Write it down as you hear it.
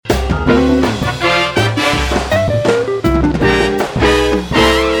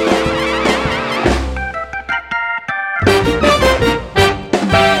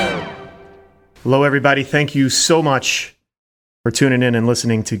Hello, everybody. Thank you so much for tuning in and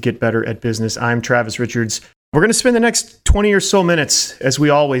listening to Get Better at Business. I'm Travis Richards. We're going to spend the next 20 or so minutes, as we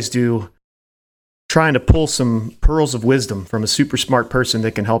always do, trying to pull some pearls of wisdom from a super smart person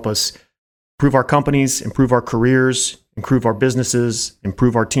that can help us improve our companies, improve our careers, improve our businesses,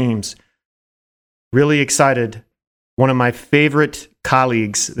 improve our teams. Really excited. One of my favorite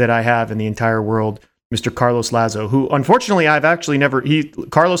colleagues that I have in the entire world, Mr. Carlos Lazo, who unfortunately I've actually never,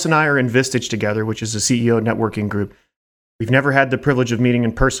 Carlos and I are in Vistage together, which is a CEO networking group. We've never had the privilege of meeting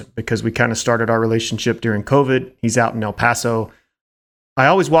in person because we kind of started our relationship during COVID. He's out in El Paso. I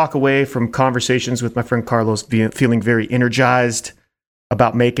always walk away from conversations with my friend Carlos feeling very energized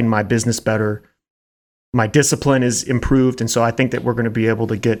about making my business better. My discipline is improved, and so I think that we're going to be able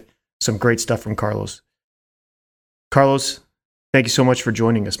to get some great stuff from Carlos. Carlos, thank you so much for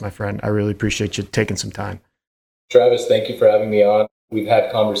joining us, my friend. I really appreciate you taking some time. Travis, thank you for having me on. We've had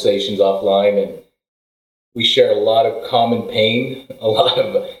conversations offline, and we share a lot of common pain, a lot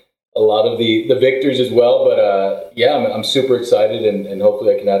of the victories as well. But I'm super excited, and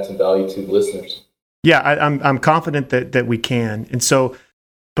hopefully I can add some value to the listeners. Yeah, I'm confident that we can. And so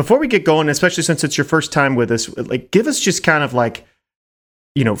before we get going, especially since it's your first time with us, like give us just kind of like,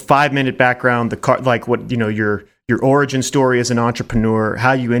 5-minute background, your origin story as an entrepreneur,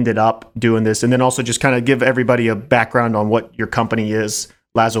 how you ended up doing this, and then also just kind of give everybody a background on what your company is,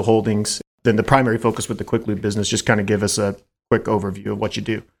 Lazo Holdings. Then the primary focus with the Quick Lube business, just kind of give us a quick overview of what you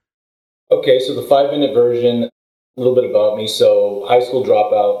do. Okay, so the 5-minute version, a little bit about me. So high school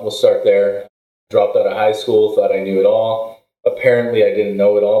dropout, we'll start there. Dropped out of high school, thought I knew it all. Apparently I didn't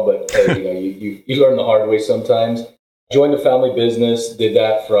know it all, but you learn the hard way sometimes. Joined the family business, did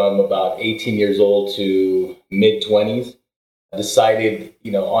that from about 18 years old to mid-20s. Decided,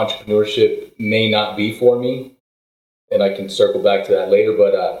 entrepreneurship may not be for me, and I can circle back to that later,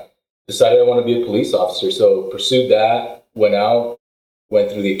 but decided I want to be a police officer. So pursued that, went out, went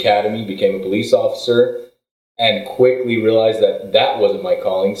through the academy, became a police officer, and quickly realized that wasn't my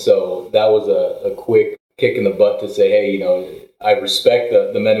calling. So that was a quick kick in the butt to say, hey, I respect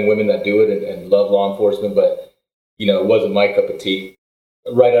the men and women that do it and love law enforcement, but it wasn't my cup of tea.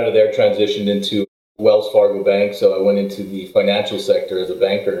 Right out of there, transitioned into Wells Fargo Bank. So I went into the financial sector as a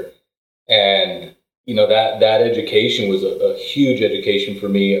banker. And, that education was a huge education for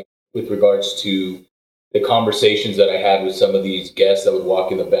me with regards to the conversations that I had with some of these guests that would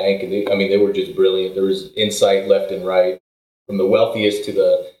walk in the bank. And they were just brilliant. There was insight left and right, from the wealthiest to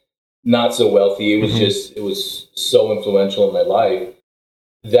the not so wealthy. It was it was so influential in my life.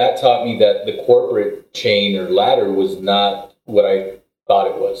 That taught me that the corporate chain or ladder was not what I thought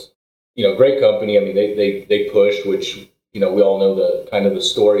it was. Great company. They pushed, which, we all know the kind of the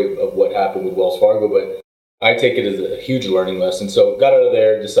story of what happened with Wells Fargo, but I take it as a huge learning lesson. So got out of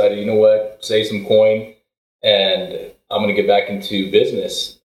there, decided, save some coin, and I'm going to get back into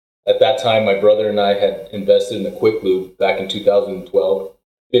business. At that time, my brother and I had invested in a Quick Lube back in 2012,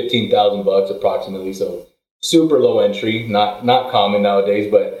 $15,000 approximately. So super low entry, not common nowadays,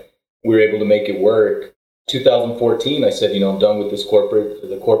 but we were able to make it work. 2014, I said, I'm done with the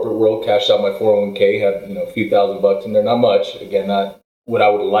corporate world, cashed out my 401k, had, a few $1,000s in there, not much. Again, not what I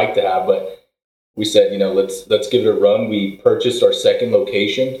would like to have, but we said, let's give it a run. We purchased our second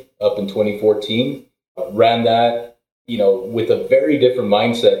location up in 2014, ran that, with a very different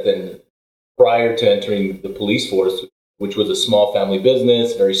mindset than prior to entering the police force, which was a small family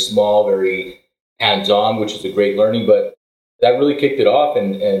business, very small, very hands-on, which is a great learning, but that really kicked it off.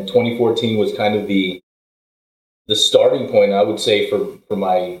 And 2014 was kind of the starting point, I would say, for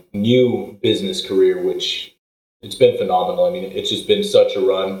my new business career, which it's been phenomenal. It's just been such a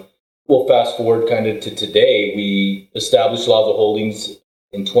run. Well, fast forward kind of to today, we established Lazo Holdings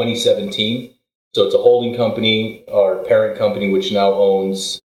in 2017. So it's a holding company, our parent company, which now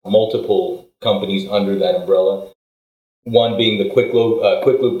owns multiple companies under that umbrella. One being the Quick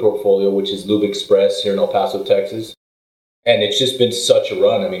Lube portfolio, which is Lube Express here in El Paso, Texas. And it's just been such a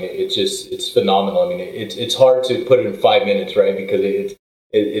run. It's phenomenal. It's hard to put it in 5 minutes, right? Because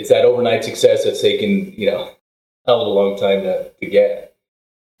it's that overnight success that's taken, hell of a long time to get.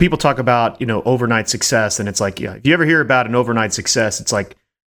 People talk about, overnight success, and it's like, if you ever hear about an overnight success, it's like,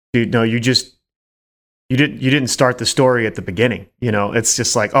 dude, no, you didn't start the story at the beginning. It's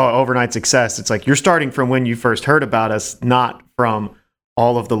just like, oh, overnight success. It's like you're starting from when you first heard about us, not from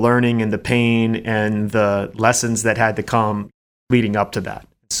all of the learning and the pain and the lessons that had to come leading up to that.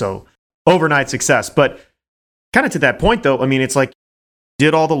 So overnight success. But kind of to that point, though, it's like you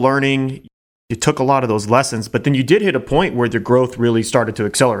did all the learning, you took a lot of those lessons, but then you did hit a point where the growth really started to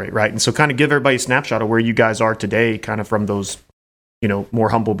accelerate, right? And so kind of give everybody a snapshot of where you guys are today, kind of from those, more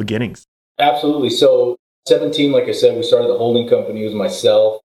humble beginnings. Absolutely. So 17, like I said, we started the holding company. It was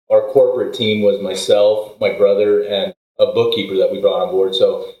myself. Our corporate team was myself, my brother, and a bookkeeper that we brought on board.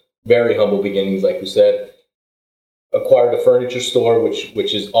 So very humble beginnings, like we said. Acquired a furniture store,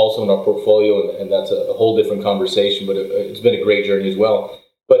 which is also in our portfolio, and that's a whole different conversation, but it's been a great journey as well.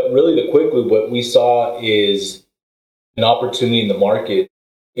 But really, the Quick Lube, what we saw is an opportunity in the market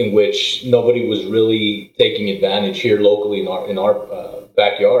in which nobody was really taking advantage here locally in our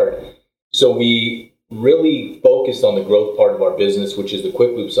backyard. So we really focused on the growth part of our business, which is the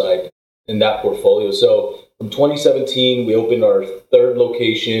Quick Lube side in that portfolio. So from 2017, we opened our third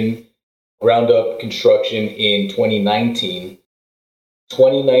location, ground up construction in 2019.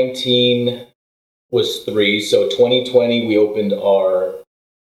 2019 was 3. So 2020, we opened our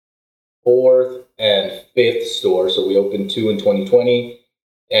 4th and 5th store. So we opened 2 in 2020.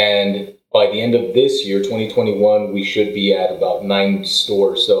 And by the end of this year, 2021, we should be at about 9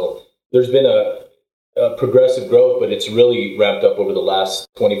 stores. So there's been a progressive growth, but it's really ramped up over the last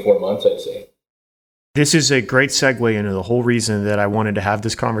 24 months, I'd say. This is a great segue into the whole reason that I wanted to have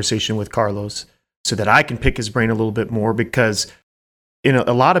this conversation with Carlos so that I can pick his brain a little bit more, because in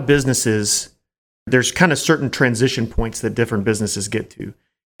a lot of businesses, there's kind of certain transition points that different businesses get to.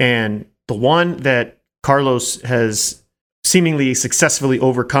 And the one that Carlos has seemingly successfully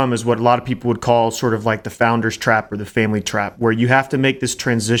overcome is what a lot of people would call sort of like the founder's trap or the family trap, where you have to make this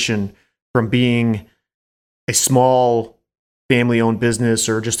transition from being a small family-owned business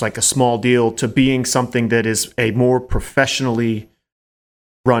or just like a small deal to being something that is a more professionally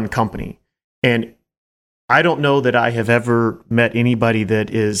run company. And I don't know that I have ever met anybody that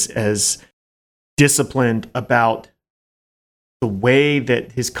is as disciplined about the way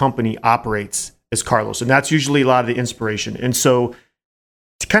that his company operates as Carlos. And that's usually a lot of the inspiration. And so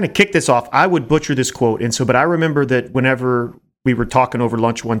to kind of kick this off, I would butcher this quote. And so, but I remember that whenever we were talking over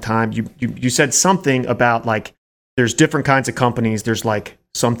lunch one time, you said something about like, there's different kinds of companies. There's like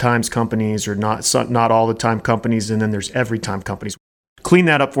sometimes companies or not all the time companies. And then there's every time companies. Clean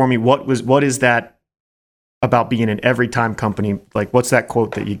that up for me. What is that about being an every time company? Like, what's that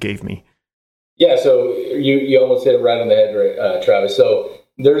quote that you gave me? Yeah. So you almost hit it right on the head, right, Travis. So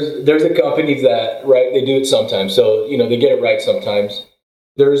there's the companies that, right, they do it sometimes. So, they get it right sometimes.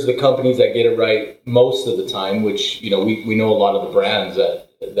 There's the companies that get it right most of the time, which, we know a lot of the brands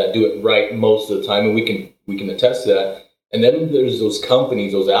that do it right most of the time, and we can attest to that. And then there's those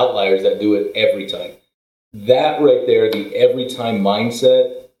companies, those outliers that do it every time. That right there, the every time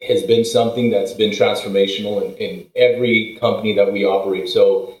mindset has been something that's been transformational in every company that we operate.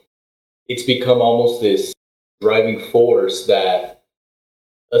 So it's become almost this driving force that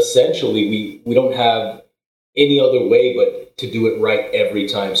essentially we don't have any other way but to do it right every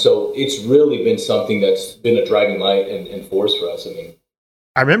time. So it's really been something that's been a driving light and force for us.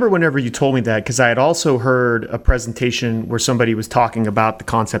 I remember whenever you told me that, because I had also heard a presentation where somebody was talking about the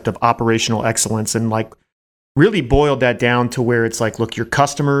concept of operational excellence and like really boiled that down to where it's like, look, your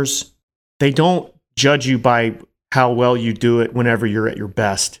customers, they don't judge you by how well you do it whenever you're at your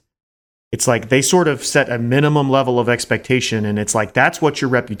best. It's like they sort of set a minimum level of expectation, and it's like that's what your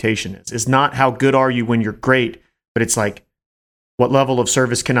reputation is. It's not how good are you when you're great, but it's like what level of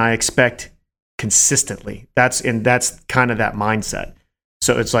service can I expect consistently? That's kind of that mindset.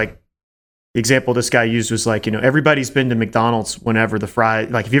 So it's like the example this guy used was like, everybody's been to McDonald's whenever the fries,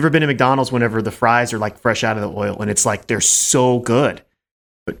 like, have you ever been to McDonald's whenever the fries are like fresh out of the oil? And it's like, they're so good.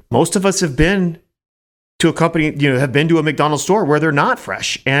 But most of us have been to a company, have been to a McDonald's store where they're not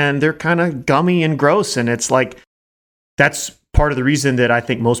fresh and they're kind of gummy and gross. And it's like, that's part of the reason that I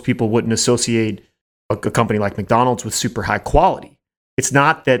think most people wouldn't associate a company like McDonald's with super high quality. It's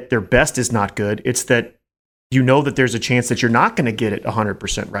not that their best is not good. It's that that there's a chance that you're not going to get it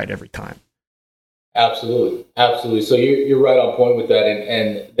 100% right every time. Absolutely. So you're right on point with that.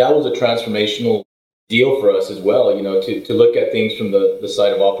 And that was a transformational deal for us as well, to look at things from the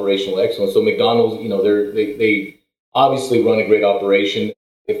side of operational excellence. So McDonald's, they obviously run a great operation.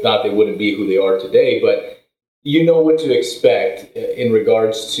 If not, they wouldn't be who they are today. But you know what to expect in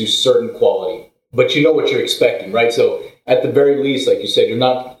regards to certain quality, but you know what you're expecting, right? So at the very least, like you said, you're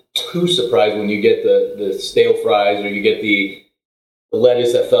not too surprised when you get the stale fries or you get the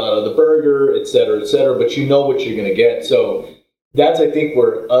lettuce that fell out of the burger, et cetera, but you know what you're going to get. So that's, I think,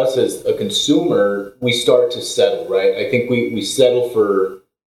 where us as a consumer, we start to settle, right? I think we settle for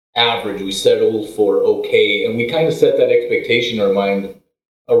average, we settle for okay, and we kind of set that expectation in our mind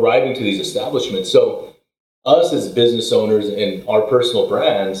arriving to these establishments. So us as business owners and our personal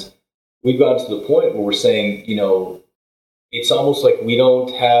brands, we've gotten to the point where we're saying, it's almost like we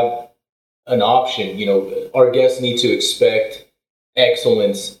don't have an option. Our guests need to expect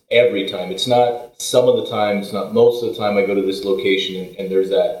excellence every time. It's not some of the time, it's not most of the time I go to this location and there's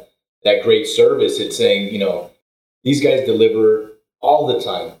that great service. It's saying, these guys deliver all the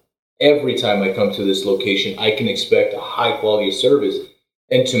time. Every time I come to this location, I can expect a high quality of service.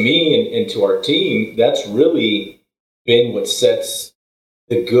 And to me and to our team, that's really been what sets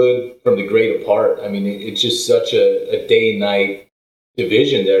the good from the great apart. I mean, it's just such a day and night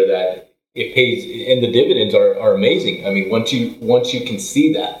division there that it pays, and the dividends are amazing. I mean, once you can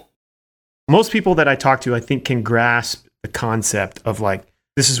see that. Most people that I talk to, I think, can grasp the concept of like,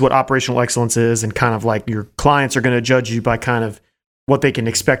 this is what operational excellence is, and kind of like your clients are going to judge you by kind of what they can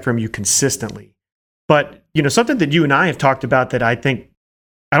expect from you consistently. But, something that you and I have talked about that I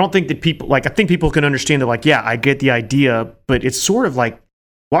don't think that people, like, I think people can understand that, like, yeah, I get the idea, but it's sort of like,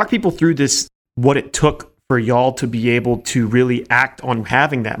 walk people through this, what it took for y'all to be able to really act on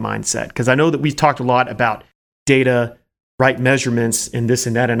having that mindset. Because I know that we've talked a lot about data, right measurements, and this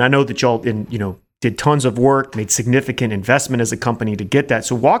and that. And I know that y'all, did tons of work, made significant investment as a company to get that.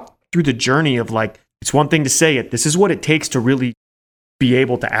 So walk through the journey of like, it's one thing to say it. This is what it takes to really be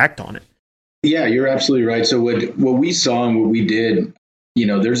able to act on it. Yeah, you're absolutely right. So what we saw and what we did,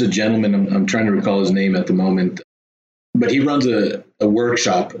 there's a gentleman, I'm trying to recall his name at the moment, but he runs a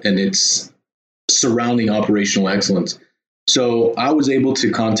workshop and it's surrounding operational excellence. So I was able to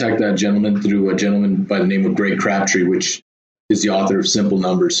contact that gentleman through a gentleman by the name of Greg Crabtree, which is the author of Simple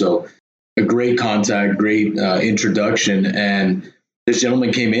Numbers. So a great contact, great introduction. And this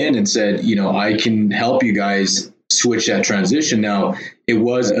gentleman came in and said, I can help you guys switch that transition. Now, it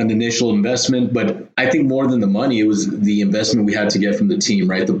was an initial investment, but I think more than the money, it was the investment we had to get from the team,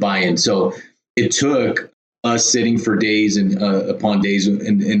 right? The buy-in. So it took us sitting for days and upon days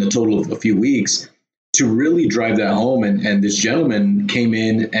in a total of a few weeks to really drive that home. And this gentleman came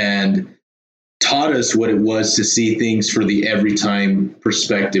in and taught us what it was to see things for the every time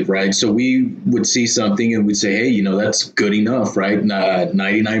perspective, right? So we would see something and we'd say, hey, that's good enough, right?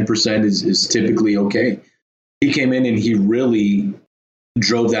 99% is typically okay. He came in and he really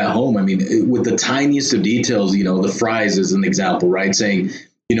drove that home. I mean, with the tiniest of details, the fries is an example, right? Saying,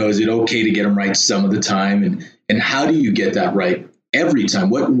 is it okay to get them right some of the time? And how do you get that right every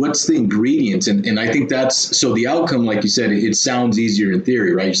time? What's the ingredients? And I think that's, so the outcome, like you said, it sounds easier in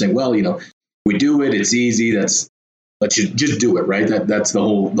theory, right? You're saying, well, we do it, it's easy. Let's just do it, right? That's the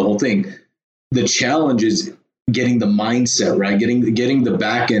whole thing. The challenge is getting the mindset, right? Getting the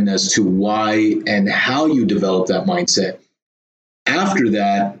back end as to why and how you develop that mindset. After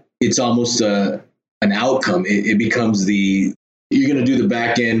that, it's almost an outcome. It becomes you're going to do the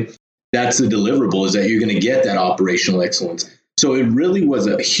back end. That's the deliverable, is that you're going to get that operational excellence. So it really was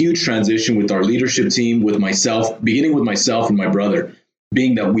a huge transition with our leadership team, with myself, beginning with myself and my brother,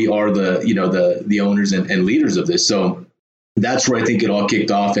 being that we are the owners and leaders of this. So that's where I think it all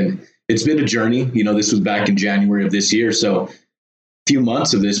kicked off. And it's been a journey. This was back in January of this year. So a few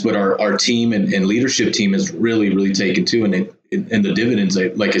months of this, but our team and leadership team has really, really taken to, and the dividends,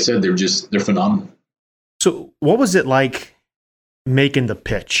 like I said, they're phenomenal. So what was it like making the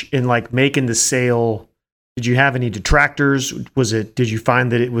pitch and like making the sale? Did you have any detractors? Did you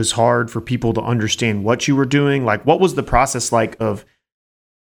find that it was hard for people to understand what you were doing? Like, what was the process like of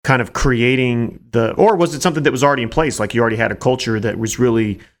kind of creating or was it something that was already in place? Like you already had a culture that was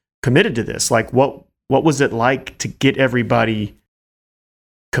really committed to this. Like what was it like to get everybody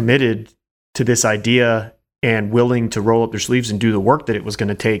committed to this idea and willing to roll up their sleeves and do the work that it was going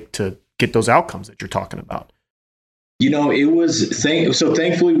to take to get those outcomes that you're talking about? It was so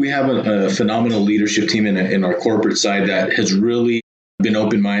thankfully we have a phenomenal leadership team in our corporate side that has really been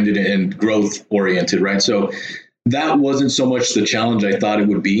open-minded and growth-oriented, right? So that wasn't so much the challenge I thought it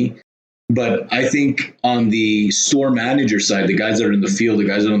would be. But I think on the store manager side, the guys that are in the field, the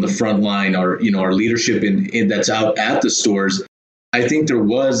guys that are on the front line, our leadership in that's out at the stores, I think there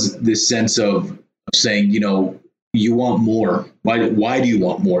was this sense of saying, you want more. Why do you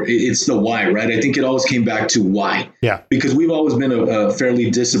want more? It's the why, right? I think it always came back to why. Yeah. Because we've always been a fairly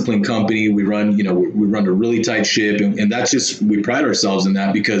disciplined company. We run a really tight ship, and that's just, we pride ourselves in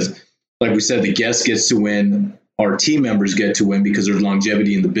that because, like we said, the guest gets to win, our team members get to win because there's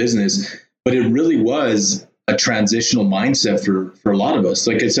longevity in the business. But it really was a transitional mindset for a lot of us.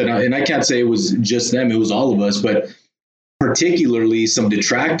 Like I said, and I can't say it was just them, it was all of us, but particularly some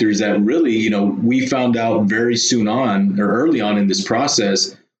detractors that really, we found out very soon on or early on in this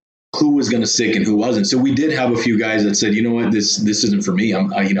process who was going to stick and who wasn't. So we did have a few guys that said, you know what, this isn't for me.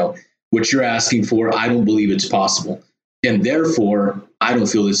 What you're asking for, I don't believe it's possible. And therefore, I don't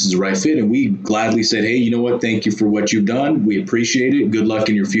feel this is the right fit. And we gladly said, hey, you know what? Thank you for what you've done. We appreciate it. Good luck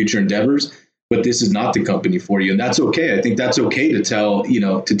in your future endeavors. but this is not the company for you. And that's okay. I think that's okay to tell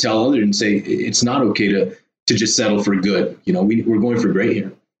others and say, it's not okay to just settle for good. We're going for great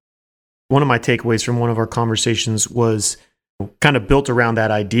here. One of my takeaways from one of our conversations was kind of built around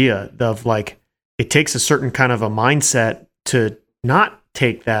that idea of like, it takes a certain kind of a mindset to not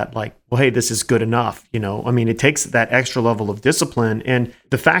take that like, well, hey, this is good enough. It takes that extra level of discipline. And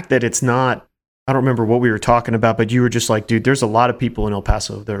the fact that it's not, I don't remember what we were talking about, but you were just like, dude, there's a lot of people in El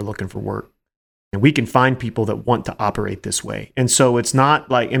Paso that are looking for work, and we can find people that want to operate this way. And so it's not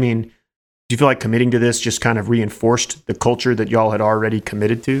like, do you feel like committing to this just kind of reinforced the culture that y'all had already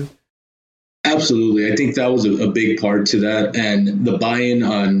committed to? Absolutely. I think that was a big part to that. And the buy-in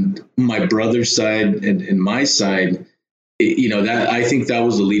on my brother's side and my side, that I think that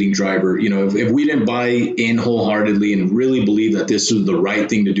was the leading driver. If we didn't buy in wholeheartedly and really believe that this was the right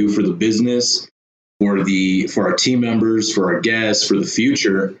thing to do for the business, for our team members, for our guests, for the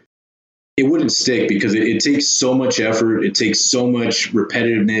future, it wouldn't stick, because it takes so much effort. It takes so much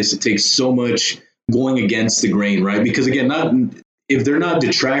repetitiveness. It takes so much going against the grain, right? Because again, if they're not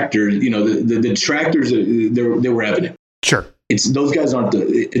detractors, the detractors, they were evident. Sure. It's those guys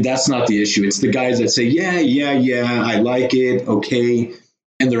that's not the issue. It's the guys that say, yeah, I like it. Okay.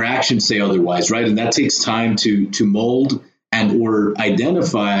 And their actions say otherwise. Right. And that takes time to mold and or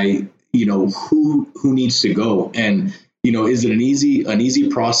identify, who needs to go. And, is it an easy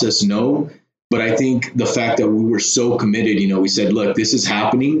process? No. But I think the fact that we were so committed, we said, look, this is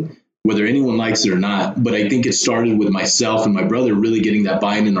happening, whether anyone likes it or not. But I think it started with myself and my brother really getting that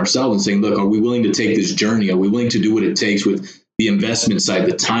buy-in in ourselves and saying, look, are we willing to take this journey? Are we willing to do what it takes with the investment side,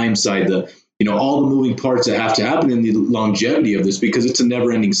 the time side, all the moving parts that have to happen in the longevity of this, because it's a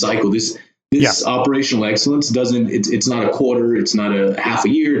never ending cycle. This operational excellence it's not a quarter, it's not a half a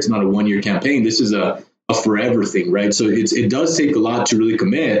year, it's not a 1 year campaign. This is a forever thing, right? So it does take a lot to really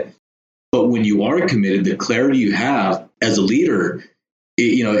commit. But when you are committed, the clarity you have as a leader,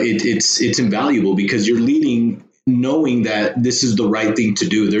 it's invaluable, because you're leading knowing that this is the right thing to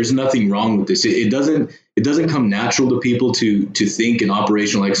do. There's nothing wrong with this. It doesn't come natural to people to think in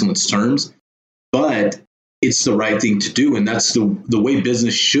operational excellence terms, but it's the right thing to do. And that's the way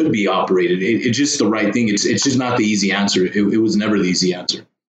business should be operated. It's just the right thing. It's just not the easy answer. It was never the easy answer.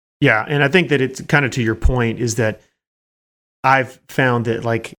 Yeah. And I think that it's kind of to your point is that I've found that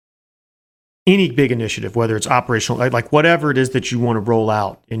like any big initiative, whether it's operational, like whatever it is that you want to roll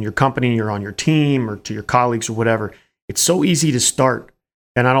out in your company or on your team or to your colleagues or whatever, it's so easy to start.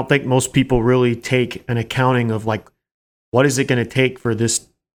 And I don't think most people really take an accounting of like, what is it going to take for this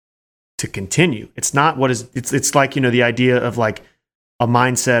to continue? It's not it's like, the idea of like a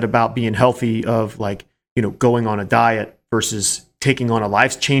mindset about being healthy, of like, going on a diet versus taking on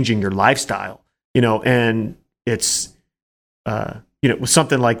changing your lifestyle, and it's, with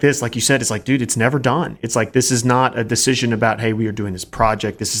something like this, like you said, it's like, dude, it's never done. It's like, this is not a decision about, hey, we are doing this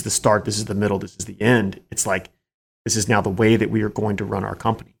project. This is the start. This is the middle. This is the end. It's like, this is now the way that we are going to run our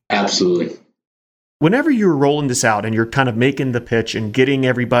company. Absolutely. Whenever you're rolling this out and you're kind of making the pitch and getting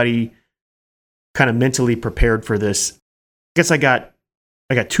everybody kind of mentally prepared for this, I guess I got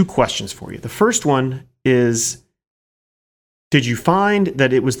two questions for you. The first one is, did you find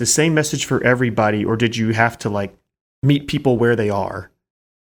that it was the same message for everybody, or did you have to like meet people where they are?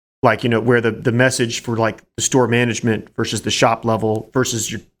 Like, where the message for like the store management versus the shop level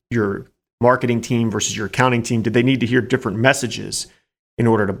versus your marketing team versus your accounting team, did they need to hear different messages in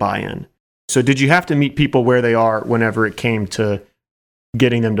order to buy in? So did you have to meet people where they are whenever it came to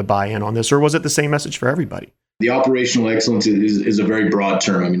getting them to buy in on this, or was it the same message for everybody? The operational excellence is a very broad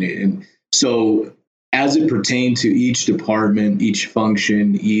term. And so as it pertained to each department, each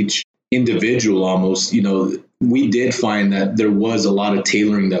function, each individual almost, we did find that there was a lot of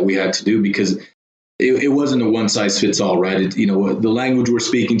tailoring that we had to do, because it wasn't a one size fits all, right? The language we're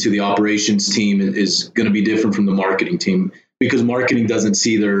speaking to the operations team is going to be different from the marketing team, because marketing doesn't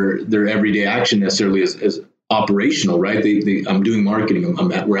see their everyday action necessarily as operational, right? I'm doing marketing,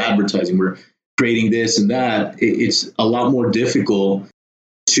 we're advertising, we're creating this and that. It's a lot more difficult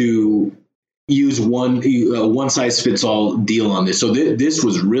to use one size fits all deal on this. So this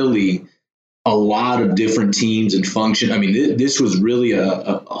was really a lot of different teams and function. This was really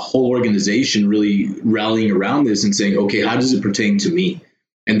a whole organization really rallying around this and saying, okay, how does it pertain to me?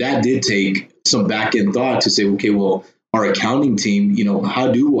 And that did take some back end thought to say, okay, well, our accounting team,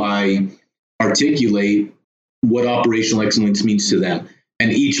 how do I articulate what operational excellence means to them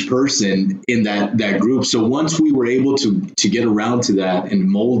and each person in that group? So once we were able to get around to that and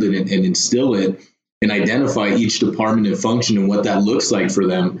mold it and instill it and identify each department and function and what that looks like for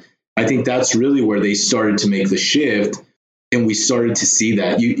them, I think that's really where they started to make the shift And we started to see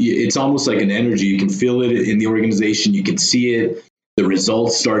that. It's almost like an energy. You can feel it in the organization. You can see it. The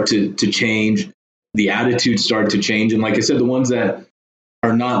results start to change. The attitudes start to change. And like I said, the ones that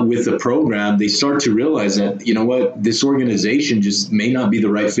are not with the program, they start to realize that, you know what, this organization just may not be the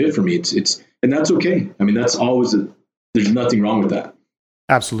right fit for me. And that's okay. I mean, that's always, there's nothing wrong with that.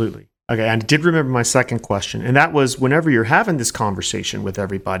 Absolutely. Okay. I did remember my second question. And that was, whenever you're having this conversation with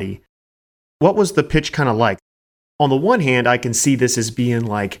everybody, what was the pitch kind of like? On the one hand, I can see this as being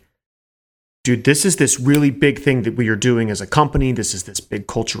like, dude, this is this really big thing that we are doing as a company. This is this big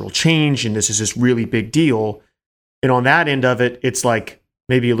cultural change, and this is this really big deal. And on that end of it, it's like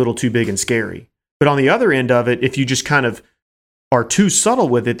maybe a little too big and scary. But on the other end of it, if you just kind of are too subtle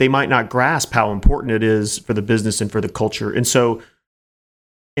with it, they might not grasp how important it is for the business and for the culture. And so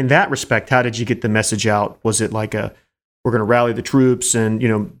in that respect, how did you get the message out? Was it like we're going to rally the troops and,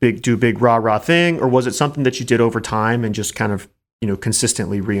 do a big rah-rah thing? Or was it something that you did over time and just kind of,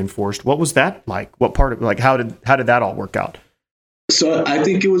 consistently reinforced? What was that like? What part of, like, how did that all work out? So I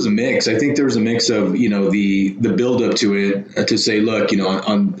think it was a mix. I think there was a mix of, the build up to it, to say, look,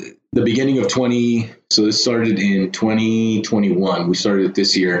 on the beginning of so this started in 2021. We started it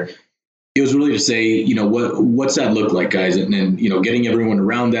this year. It was really to say, what's that look like, guys? And then, getting everyone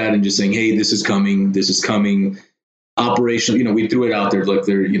around that and just saying, hey, this is coming. Operational, we threw it out there. Look,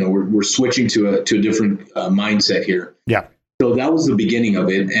 we're switching to a different mindset here. Yeah. So that was the beginning of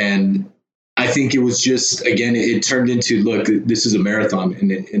it, and I think it was just, again, it turned into, look, this is a marathon,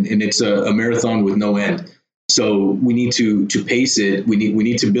 and it's a marathon with no end. So we need to pace it. We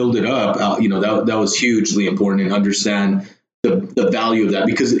need to build it up. That was hugely important, and understand the value of that,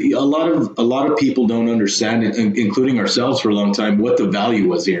 because a lot of people don't understand it, including ourselves for a long time, what the value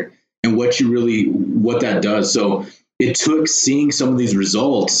was here and what that does. So it took seeing some of these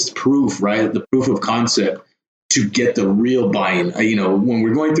results, proof, right? The proof of concept, to get the real buy-in. When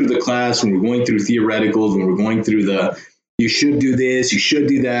we're going through the class, when we're going through theoreticals, when we're going through you should do this, you should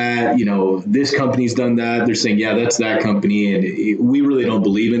do that, this company's done that. They're saying, yeah, that's that company. And we really don't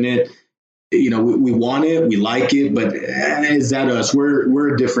believe in it. We want it, we like it, but is that us?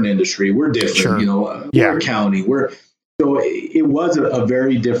 We're a different industry. We're different, Sure. We're accounting. So it was a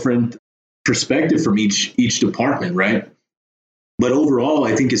very different perspective from each department, right? But overall,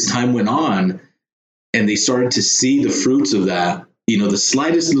 I think as time went on and they started to see the fruits of that, the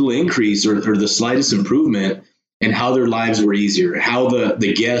slightest little increase or the slightest improvement, and how their lives were easier, how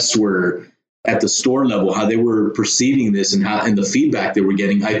the guests were at the store level, how they were perceiving this, and the feedback they were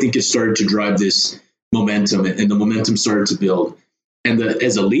getting, I think it started to drive this momentum, and the momentum started to build. And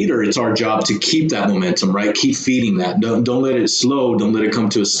as a leader, it's our job to keep that momentum, right? Keep feeding that. Don't let it slow. Don't let it come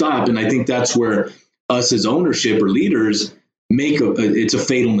to a stop. And I think that's where us as ownership or leaders it's a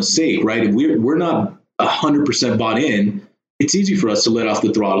fatal mistake, right? If we're not 100% bought in, it's easy for us to let off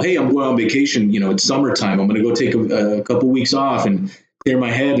the throttle. Hey, I'm going on vacation. It's summertime. I'm going to go take a couple weeks off and clear my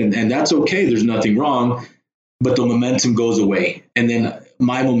head. And that's okay. There's nothing wrong. But the momentum goes away. And then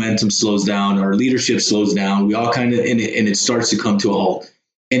my momentum slows down. Our leadership slows down. We all kind of, and it starts to come to a halt.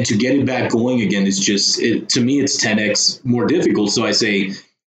 And to get it back going again is just, to me, it's 10x more difficult. So I say,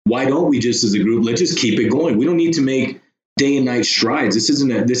 why don't we just, as a group, let's just keep it going. We don't need to make day and night strides. This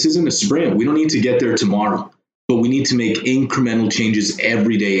isn't a sprint. We don't need to get there tomorrow. But we need to make incremental changes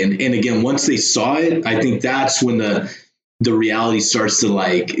every day. And again, once they saw it, I think that's when the reality starts to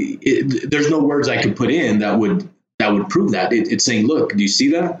there's no words I could put in that would prove that. It's saying, look, do you see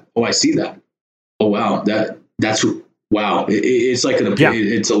that? Oh, I see that. Oh, wow. That's wow. It's like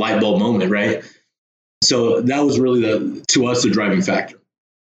it's a light bulb moment, right? So that was really to us, the driving factor.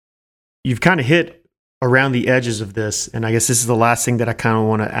 You've kind of hit around the edges of this. And I guess this is the last thing that I kind of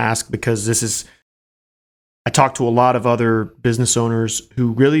want to ask, because I talk to a lot of other business owners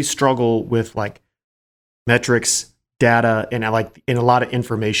who really struggle with like metrics, data, and a lot of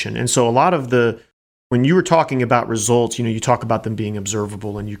information. And so a lot of when you were talking about results, you talk about them being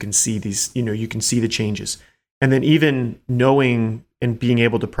observable, and you can see these, you can see the changes. And then even knowing and being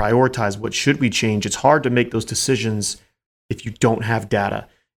able to prioritize what should we change, it's hard to make those decisions if you don't have data.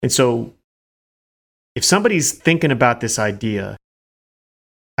 And so if somebody's thinking about this idea,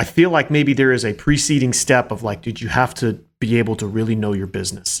 I feel like maybe there is a preceding step of like, dude, you have to be able to really know your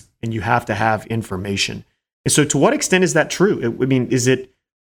business, and you have to have information. And so to what extent is that true?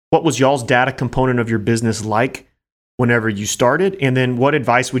 What was y'all's data component of your business like whenever you started? And then what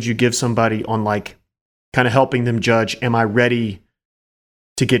advice would you give somebody on like kind of helping them judge, am I ready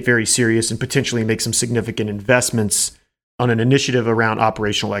to get very serious and potentially make some significant investments on an initiative around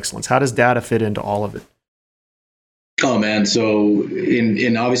operational excellence? How does data fit into all of it? Oh man, so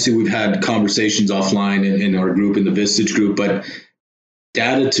in obviously we've had conversations offline in our group, in the Vistage group, but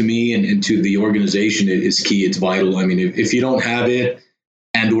data to me and to the organization is key. It's vital. I mean, if you don't have it,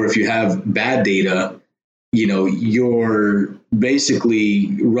 and or if you have bad data, you're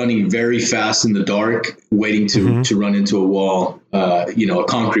basically running very fast in the dark, waiting to run into a wall, a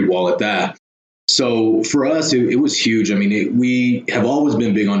concrete wall at that. So for us, it was huge. I mean, we have always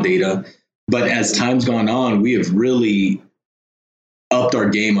been big on data, but as time's gone on, we have really upped our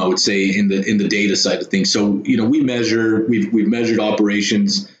game, I would say, in the data side of things. So, we've measured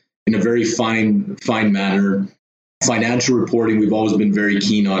operations in a very fine manner. Financial reporting, we've always been very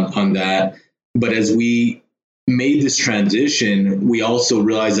keen on that. But as we made this transition, we also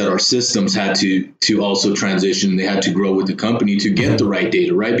realized that our systems had to also transition. They had to grow with the company to get the right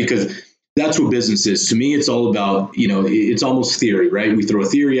data, right? Because that's what business is. To me, it's all about, it's almost theory, right? We throw a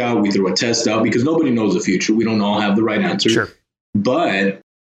theory out, we throw a test out, because nobody knows the future. We don't all have the right answer. Sure. But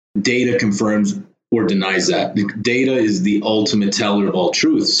data confirms or denies that. Data is the ultimate teller of all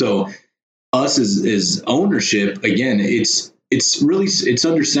truth. So us as ownership, again, it's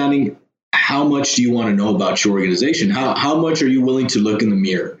understanding how much do you want to know about your organization? How much are you willing to look in the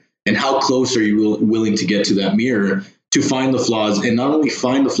mirror? And how close are you willing to get to that mirror to find the flaws, and not only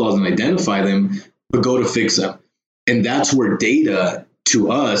find the flaws and identify them, but go to fix them? And that's where data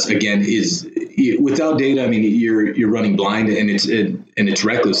to us, again, is without data. I mean, you're running blind, and it's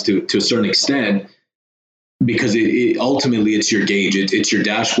reckless to a certain extent, because it ultimately it's your gauge, it's your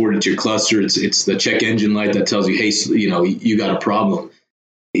dashboard, it's your cluster, it's the check engine light that tells you, hey, you got a problem.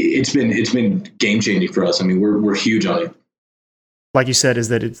 It's been game changing for us. I mean, we're huge on it. Like you said, is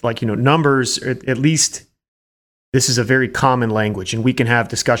that it's like, numbers, at least this is a very common language, and we can have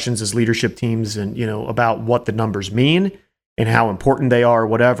discussions as leadership teams and, about what the numbers mean and how important they are or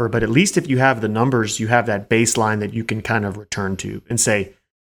whatever. But at least if you have the numbers, you have that baseline that you can kind of return to and say,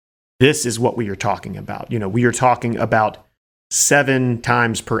 this is what we are talking about. We are talking about 7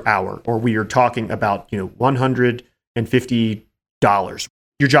 times per hour, or we are talking about, $150.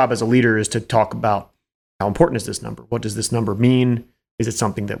 Your job as a leader is to talk about how important is this number? What does this number mean? Is it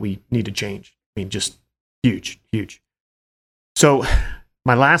something that we need to change? I mean, just huge. So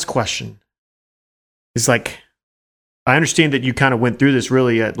my last question is like, I understand that you kind of went through this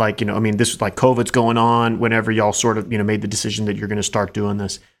really at this was like COVID's going on whenever y'all sort of, made the decision that you're going to start doing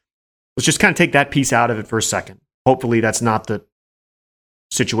this. Let's just kind of take that piece out of it for a second. Hopefully that's not the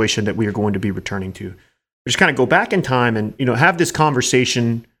situation that we are going to be returning to. Just kind of go back in time and, have this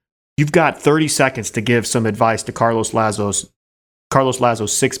conversation. You've got 30 seconds to give some advice to Carlos Lazo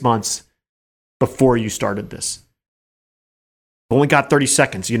 6 months before you started this. Only got 30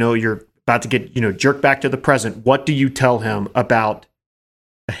 seconds. You're about to get, jerked back to the present. What do you tell him about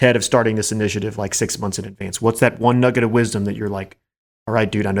ahead of starting this initiative, like 6 months in advance? What's that one nugget of wisdom that you're like, all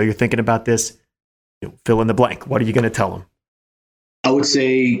right, dude, I know you're thinking about this. Fill in the blank. What are you going to tell him? I would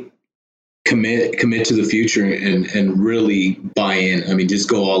say commit to the future and really buy in. I mean, just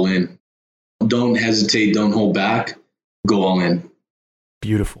go all in. Don't hesitate. Don't hold back. Go all in.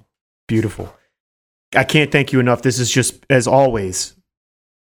 Beautiful. I can't thank you enough. This is just, as always,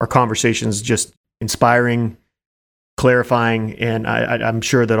 our conversations just inspiring, clarifying, and I'm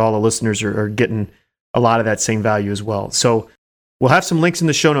sure that all the listeners are getting a lot of that same value as well. So we'll have some links in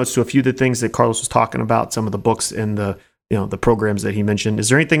the show notes to a few of the things that Carlos was talking about, some of the books and the programs that he mentioned. Is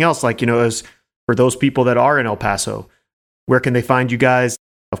there anything else, as for those people that are in El Paso, where can they find you guys?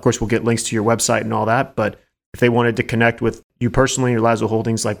 Of course, we'll get links to your website and all that, but if they wanted to connect with you personally or Lazo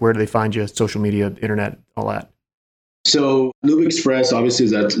Holdings, where do they find you? Social media, internet, all that. So Lube Express, obviously,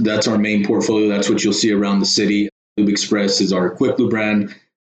 that's our main portfolio. That's what you'll see around the city. Lube Express is our Quick Lube brand.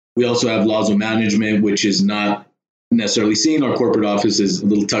 We also have Lazo Management, which is not necessarily seen. Our corporate office is a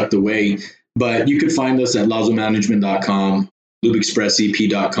little tucked away, but you could find us at lazomanagement.com,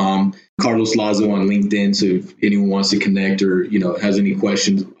 lubeexpressep.com, Carlos Lazo on LinkedIn. So if anyone wants to connect or, has any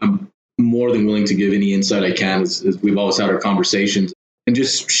questions, I'm more than willing to give any insight I can, as we've always had our conversations, and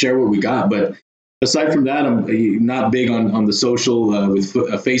just share what we got. But aside from that, I'm not big on the social with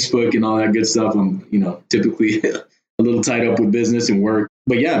Facebook and all that good stuff. I'm, typically a little tied up with business and work.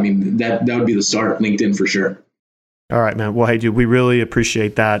 But yeah, I mean, that would be the start. LinkedIn for sure. All right, man. Well, hey, dude, we really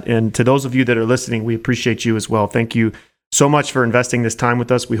appreciate that. And to those of you that are listening, we appreciate you as well. Thank you so much for investing this time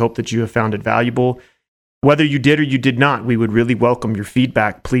with us. We hope that you have found it valuable. Whether you did or you did not, we would really welcome your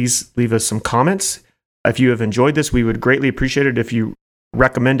feedback. Please leave us some comments. If you have enjoyed this, we would greatly appreciate it if you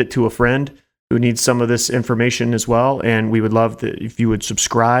recommend it to a friend who needs some of this information as well. And we would love if you would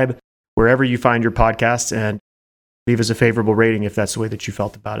subscribe wherever you find your podcasts and leave us a favorable rating if that's the way that you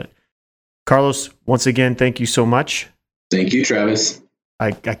felt about it. Carlos, once again, thank you so much. Thank you, Travis.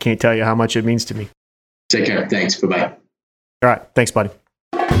 I can't tell you how much it means to me. Take care. Thanks. Bye-bye. All right. Thanks, buddy.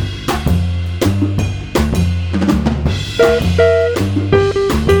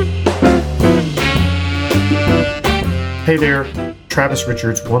 Hey there, Travis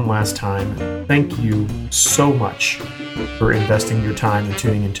Richards one last time. Thank you so much for investing your time and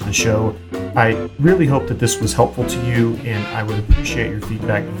tuning into the show. I really hope that this was helpful to you, and I would appreciate your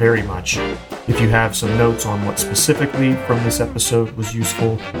feedback very much. If you have some notes on what specifically from this episode was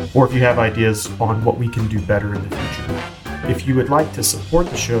useful, or if you have ideas on what we can do better in the future. If you would like to support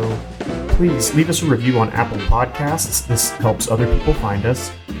the show, please leave us a review on Apple Podcasts. This helps other people find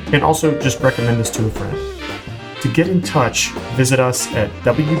us, and also just recommend us to a friend. To get in touch, visit us at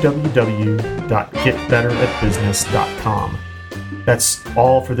www.getbetteratbusiness.com. That's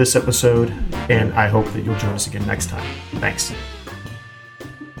all for this episode, and I hope that you'll join us again next time. Thanks.